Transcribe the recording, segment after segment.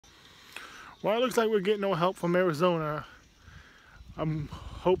Well, it looks like we're getting no help from Arizona. I'm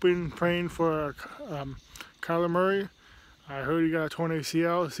hoping, praying for Kyler Murray. I heard he got a torn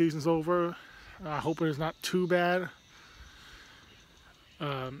ACL. The season's over. I hope it's not too bad.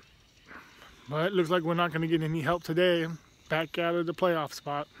 But it looks like we're not going to get any help today. Back out of the playoff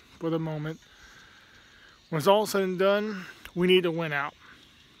spot for the moment. When it's all said and done, we need to win out.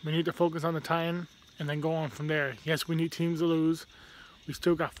 We need to focus on the tie-in and then go on from there. Yes, we need teams to lose. We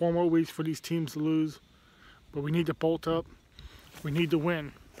still got 4 more weeks for these teams to lose. But we need to bolt up. We need to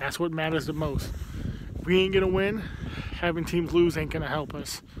win. That's what matters the most. If we ain't going to win, having teams lose ain't going to help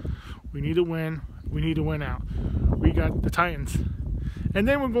us. We need to win. We need to win out. We got the Titans. And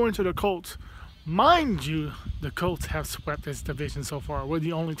then we're going to the Colts. Mind you, the Colts have swept this division so far. We're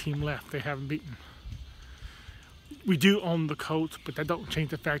the only team left they haven't beaten. We do own the Colts, but that don't change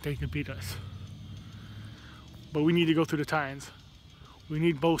the fact they can beat us. But we need to go through the Titans. We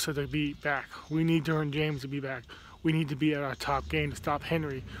need Bosa to be back. We need Derwin James to be back. We need to be at our top game to stop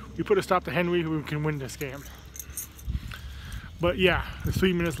Henry. We put a stop to Henry, we can win this game. But yeah, there's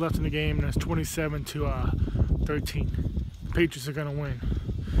 3 minutes left in the game, and it's 27-13. The Patriots are gonna win,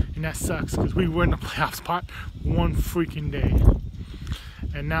 and that sucks because we were in the playoff spot one freaking day,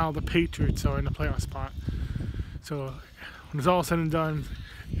 and now the Patriots are in the playoff spot. So when it's all said and done,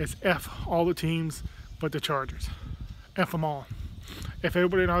 it's F all the teams but the Chargers. F them all. If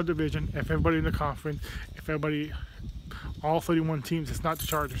everybody in our division, if everybody in the conference, if everybody, all 31 teams, it's not the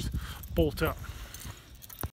Chargers. Bolt up.